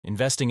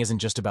Investing isn't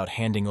just about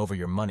handing over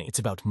your money, it's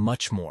about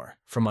much more.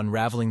 From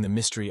unraveling the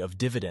mystery of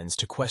dividends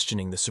to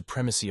questioning the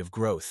supremacy of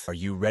growth, are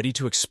you ready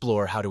to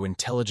explore how to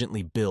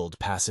intelligently build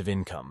passive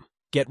income?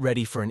 Get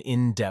ready for an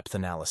in-depth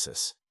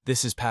analysis.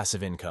 This is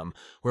Passive Income,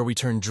 where we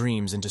turn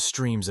dreams into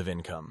streams of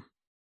income.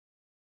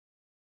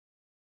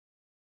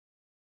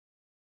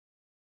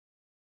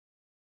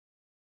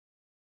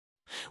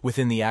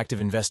 Within the active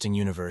investing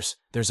universe,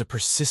 there's a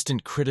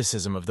persistent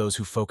criticism of those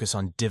who focus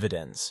on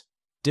dividends.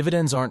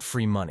 Dividends aren't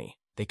free money.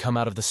 They come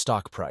out of the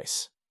stock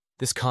price.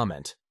 This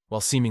comment, while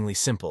seemingly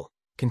simple,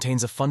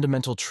 contains a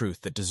fundamental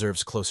truth that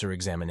deserves closer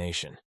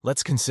examination.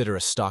 Let's consider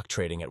a stock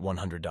trading at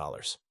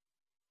 $100.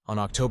 On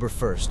October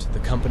 1st, the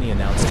company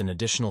announced an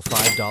additional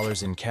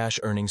 $5 in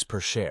cash earnings per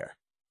share.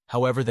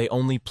 However, they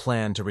only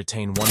plan to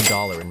retain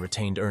 $1 in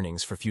retained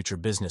earnings for future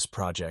business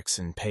projects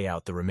and pay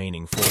out the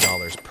remaining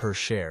 $4 per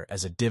share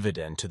as a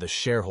dividend to the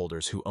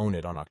shareholders who own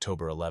it on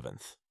October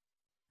 11th.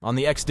 On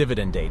the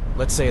ex-dividend date,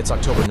 let's say it's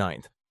October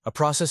 9th, a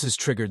process is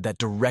triggered that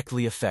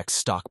directly affects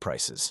stock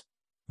prices.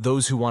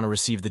 Those who want to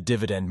receive the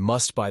dividend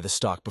must buy the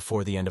stock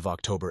before the end of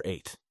October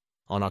 8th.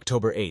 On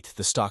October 8th,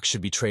 the stock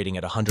should be trading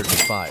at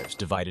 105,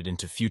 divided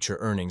into future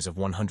earnings of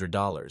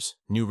 $100,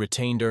 new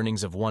retained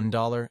earnings of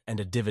 $1, and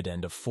a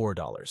dividend of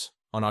 $4.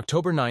 On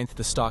October 9th,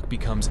 the stock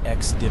becomes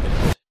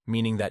ex-dividend,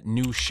 meaning that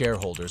new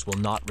shareholders will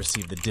not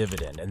receive the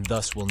dividend and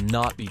thus will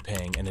not be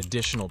paying an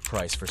additional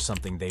price for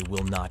something they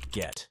will not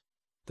get.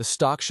 The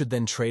stock should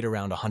then trade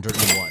around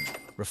 101,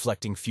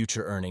 reflecting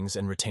future earnings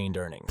and retained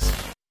earnings.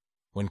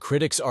 When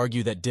critics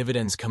argue that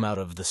dividends come out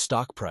of the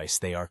stock price,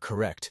 they are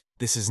correct.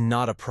 This is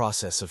not a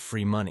process of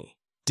free money.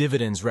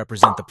 Dividends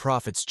represent the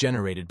profits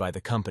generated by the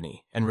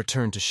company and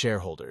returned to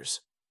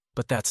shareholders.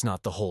 But that's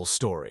not the whole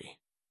story.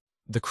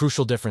 The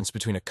crucial difference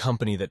between a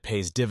company that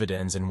pays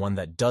dividends and one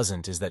that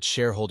doesn't is that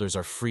shareholders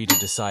are free to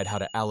decide how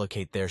to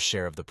allocate their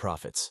share of the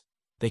profits.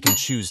 They can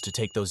choose to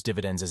take those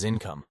dividends as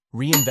income,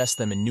 reinvest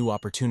them in new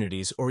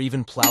opportunities, or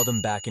even plow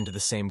them back into the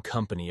same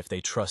company if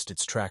they trust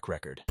its track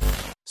record.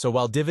 So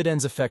while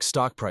dividends affect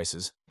stock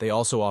prices, they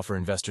also offer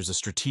investors a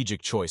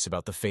strategic choice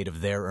about the fate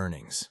of their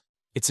earnings.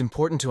 It's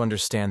important to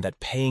understand that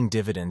paying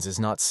dividends is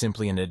not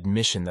simply an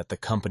admission that the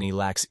company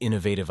lacks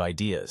innovative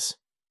ideas.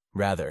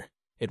 Rather,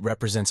 it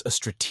represents a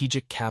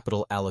strategic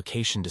capital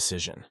allocation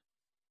decision.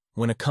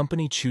 When a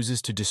company chooses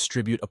to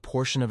distribute a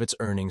portion of its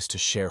earnings to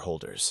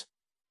shareholders,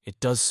 it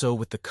does so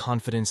with the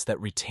confidence that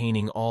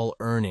retaining all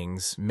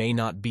earnings may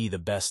not be the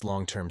best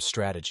long-term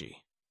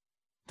strategy.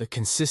 The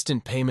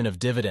consistent payment of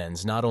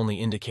dividends not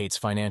only indicates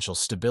financial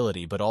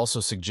stability but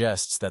also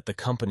suggests that the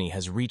company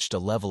has reached a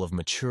level of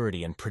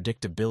maturity and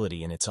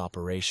predictability in its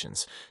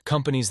operations.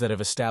 Companies that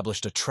have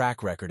established a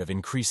track record of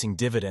increasing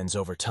dividends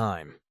over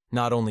time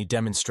not only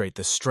demonstrate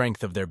the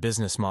strength of their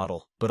business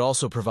model, but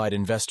also provide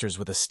investors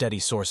with a steady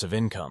source of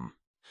income.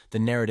 The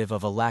narrative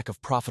of a lack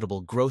of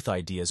profitable growth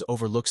ideas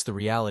overlooks the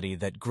reality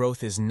that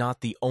growth is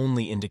not the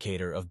only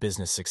indicator of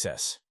business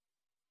success.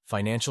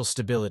 Financial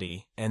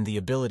stability and the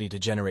ability to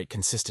generate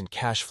consistent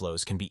cash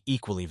flows can be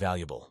equally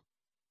valuable.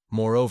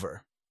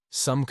 Moreover,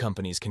 some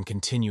companies can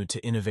continue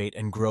to innovate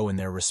and grow in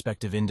their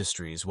respective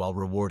industries while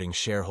rewarding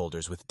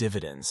shareholders with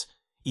dividends,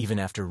 even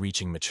after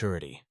reaching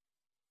maturity.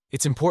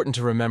 It's important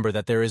to remember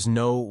that there is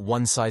no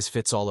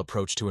one-size-fits-all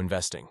approach to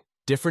investing.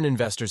 Different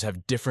investors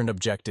have different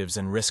objectives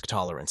and risk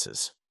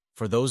tolerances.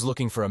 For those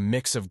looking for a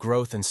mix of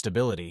growth and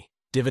stability,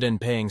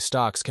 dividend-paying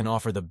stocks can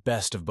offer the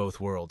best of both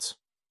worlds.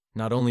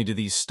 Not only do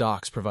these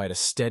stocks provide a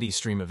steady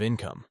stream of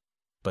income,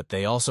 but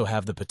they also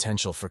have the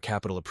potential for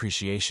capital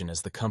appreciation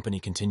as the company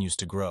continues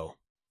to grow.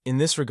 In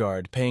this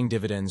regard, paying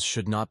dividends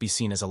should not be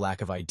seen as a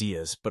lack of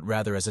ideas, but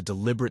rather as a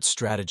deliberate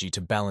strategy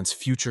to balance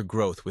future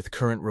growth with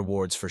current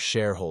rewards for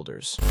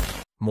shareholders.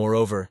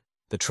 Moreover,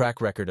 the track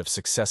record of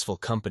successful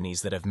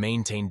companies that have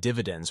maintained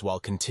dividends while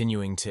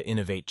continuing to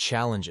innovate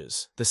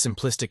challenges the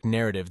simplistic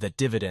narrative that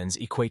dividends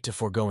equate to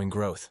foregoing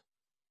growth.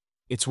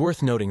 It's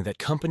worth noting that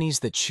companies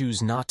that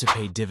choose not to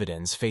pay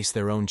dividends face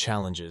their own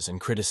challenges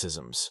and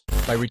criticisms.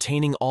 By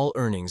retaining all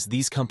earnings,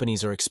 these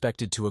companies are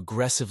expected to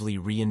aggressively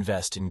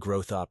reinvest in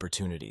growth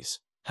opportunities.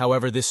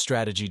 However, this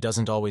strategy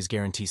doesn't always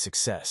guarantee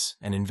success,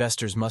 and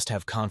investors must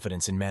have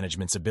confidence in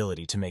management's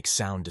ability to make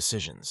sound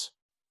decisions.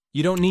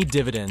 You don't need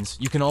dividends,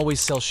 you can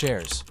always sell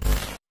shares.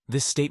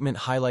 This statement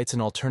highlights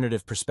an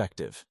alternative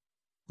perspective: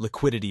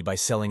 liquidity by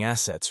selling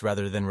assets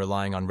rather than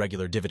relying on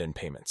regular dividend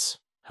payments.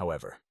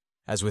 However,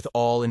 as with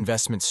all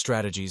investment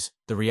strategies,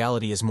 the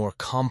reality is more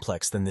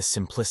complex than this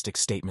simplistic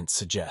statement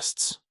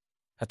suggests.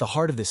 At the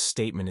heart of this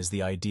statement is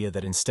the idea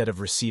that instead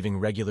of receiving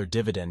regular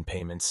dividend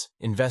payments,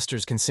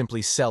 investors can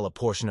simply sell a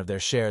portion of their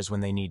shares when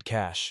they need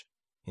cash.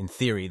 In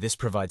theory, this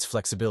provides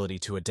flexibility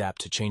to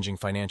adapt to changing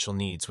financial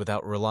needs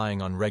without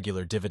relying on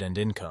regular dividend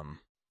income.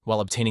 While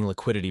obtaining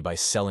liquidity by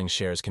selling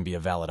shares can be a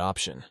valid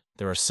option,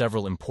 there are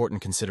several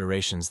important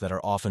considerations that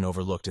are often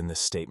overlooked in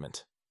this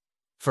statement.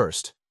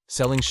 First,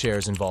 selling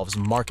shares involves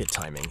market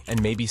timing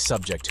and may be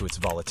subject to its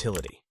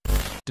volatility.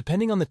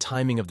 Depending on the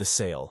timing of the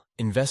sale,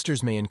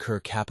 investors may incur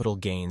capital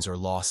gains or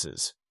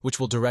losses, which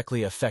will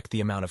directly affect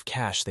the amount of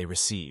cash they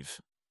receive.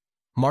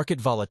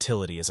 Market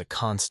volatility is a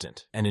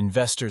constant, and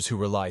investors who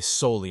rely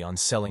solely on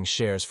selling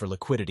shares for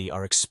liquidity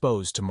are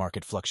exposed to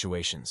market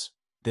fluctuations.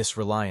 This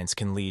reliance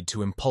can lead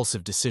to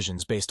impulsive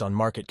decisions based on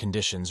market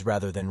conditions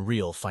rather than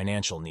real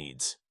financial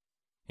needs.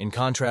 In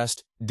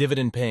contrast,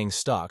 dividend-paying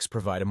stocks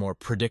provide a more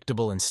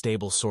predictable and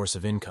stable source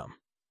of income.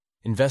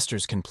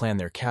 Investors can plan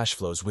their cash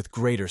flows with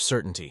greater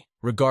certainty,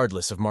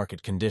 regardless of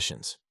market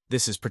conditions.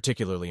 This is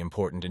particularly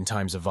important in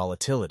times of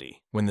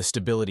volatility, when the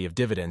stability of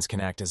dividends can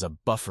act as a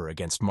buffer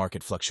against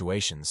market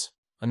fluctuations.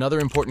 Another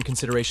important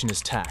consideration is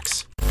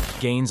tax.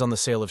 Gains on the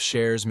sale of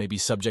shares may be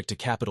subject to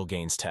capital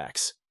gains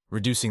tax,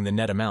 reducing the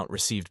net amount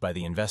received by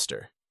the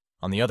investor.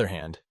 On the other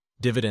hand,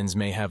 dividends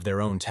may have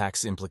their own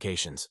tax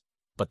implications,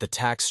 but the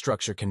tax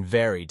structure can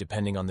vary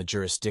depending on the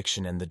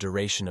jurisdiction and the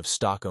duration of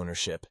stock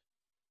ownership.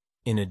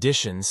 In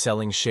addition,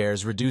 selling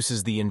shares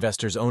reduces the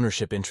investor's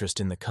ownership interest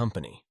in the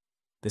company.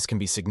 This can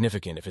be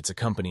significant if it's a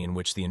company in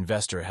which the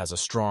investor has a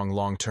strong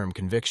long-term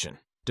conviction.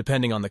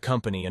 Depending on the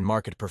company and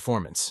market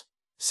performance,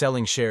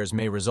 selling shares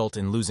may result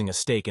in losing a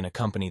stake in a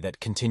company that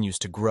continues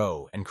to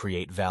grow and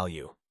create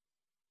value.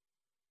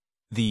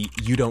 The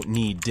 "you don't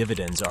need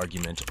dividends"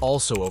 argument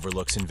also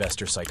overlooks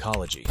investor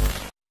psychology.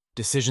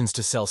 Decisions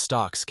to sell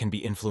stocks can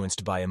be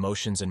influenced by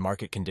emotions and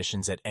market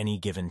conditions at any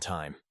given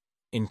time.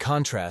 In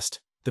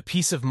contrast, the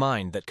peace of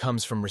mind that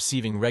comes from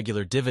receiving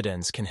regular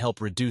dividends can help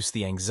reduce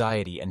the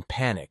anxiety and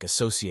panic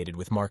associated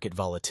with market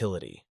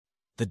volatility.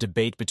 The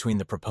debate between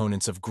the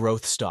proponents of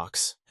growth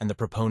stocks and the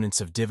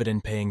proponents of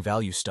dividend-paying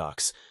value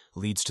stocks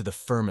leads to the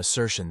firm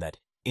assertion that,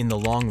 in the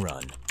long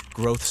run,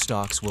 growth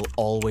stocks will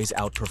always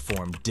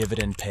outperform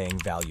dividend-paying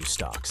value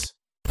stocks.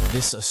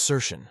 This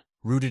assertion,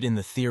 rooted in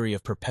the theory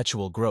of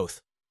perpetual growth,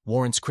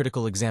 warrants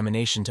critical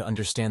examination to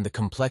understand the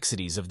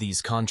complexities of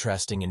these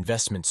contrasting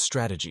investment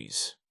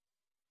strategies.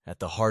 At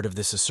the heart of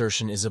this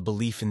assertion is a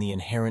belief in the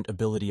inherent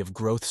ability of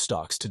growth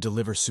stocks to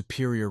deliver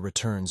superior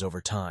returns over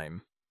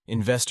time.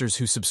 Investors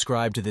who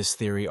subscribe to this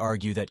theory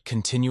argue that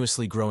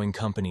continuously growing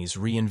companies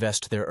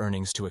reinvest their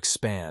earnings to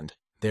expand,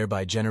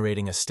 thereby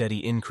generating a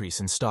steady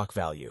increase in stock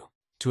value.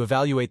 To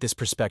evaluate this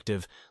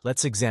perspective,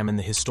 let's examine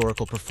the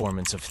historical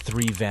performance of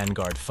three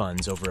Vanguard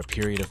funds over a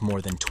period of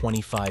more than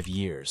 25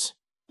 years.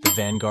 The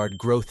Vanguard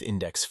Growth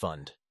Index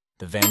Fund,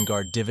 the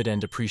Vanguard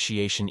Dividend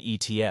Appreciation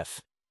ETF,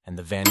 and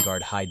the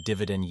Vanguard High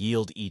Dividend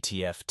Yield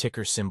ETF,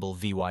 ticker symbol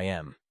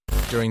VYM.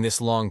 During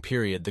this long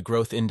period, the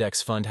Growth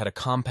Index Fund had a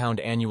compound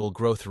annual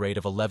growth rate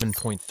of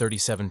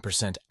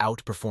 11.37%,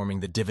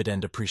 outperforming the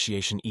Dividend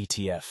Appreciation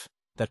ETF,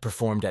 that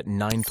performed at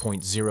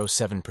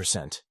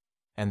 9.07%,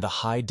 and the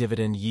High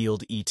Dividend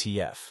Yield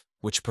ETF,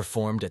 which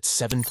performed at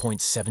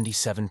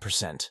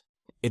 7.77%.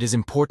 It is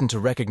important to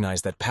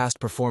recognize that past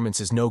performance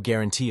is no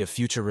guarantee of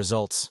future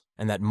results,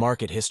 and that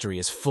market history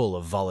is full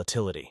of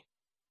volatility.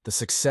 The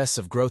success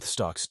of growth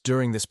stocks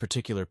during this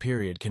particular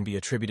period can be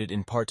attributed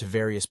in part to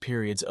various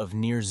periods of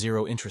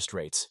near-zero interest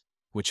rates,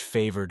 which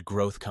favored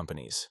growth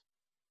companies.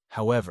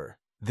 However,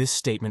 this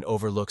statement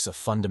overlooks a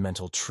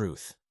fundamental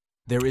truth.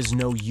 There is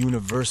no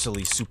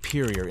universally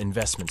superior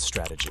investment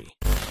strategy.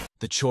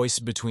 The choice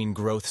between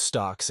growth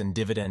stocks and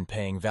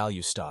dividend-paying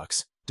value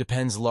stocks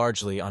depends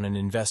largely on an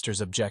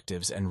investor's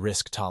objectives and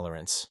risk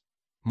tolerance.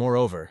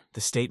 Moreover,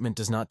 the statement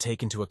does not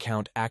take into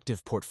account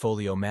active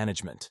portfolio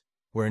management,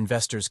 where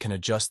investors can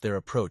adjust their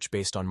approach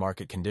based on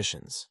market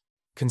conditions.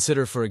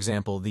 Consider, for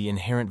example, the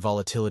inherent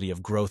volatility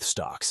of growth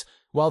stocks.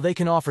 While they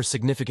can offer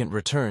significant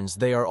returns,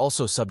 they are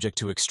also subject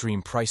to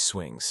extreme price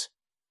swings.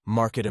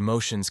 Market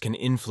emotions can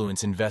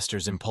influence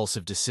investors'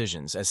 impulsive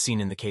decisions, as seen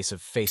in the case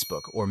of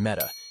Facebook or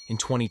Meta in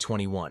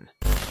 2021.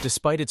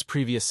 Despite its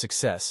previous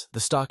success, the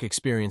stock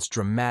experienced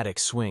dramatic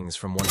swings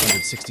from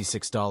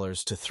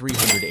 $166 to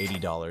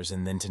 $380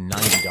 and then to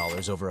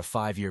 $90 over a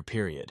 5-year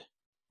period.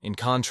 In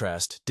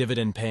contrast,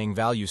 dividend-paying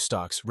value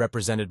stocks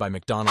represented by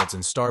McDonald's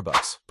and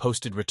Starbucks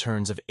posted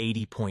returns of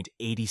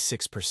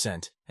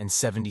 80.86% and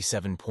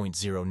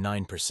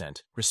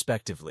 77.09%,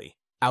 respectively,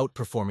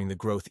 outperforming the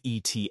growth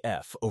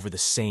ETF over the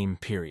same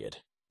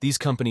period. These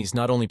companies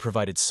not only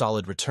provided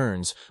solid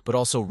returns, but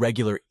also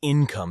regular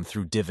income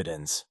through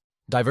dividends.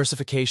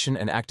 Diversification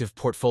and active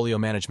portfolio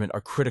management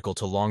are critical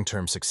to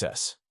long-term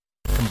success.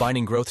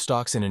 Combining growth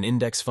stocks in an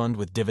index fund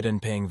with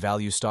dividend-paying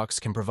value stocks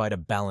can provide a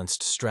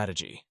balanced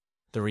strategy.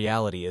 The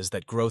reality is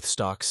that growth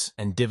stocks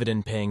and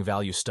dividend-paying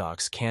value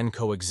stocks can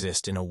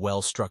coexist in a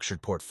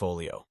well-structured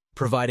portfolio,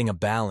 providing a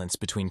balance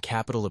between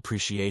capital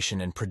appreciation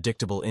and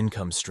predictable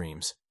income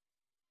streams.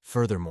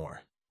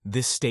 Furthermore,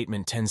 this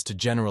statement tends to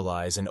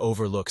generalize and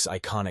overlooks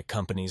iconic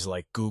companies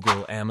like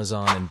Google,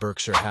 Amazon, and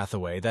Berkshire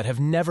Hathaway that have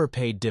never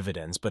paid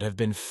dividends but have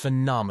been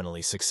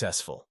phenomenally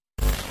successful.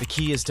 The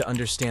key is to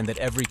understand that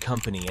every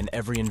company and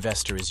every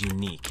investor is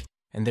unique,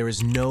 and there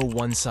is no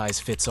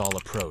one-size-fits-all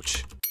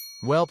approach.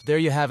 Well, there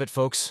you have it,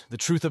 folks. The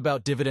truth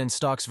about dividend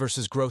stocks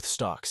versus growth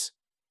stocks.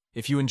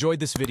 If you enjoyed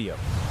this video,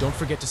 don't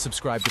forget to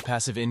subscribe to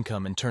Passive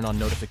Income and turn on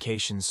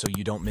notifications so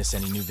you don't miss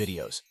any new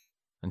videos.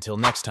 Until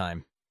next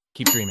time,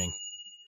 keep dreaming.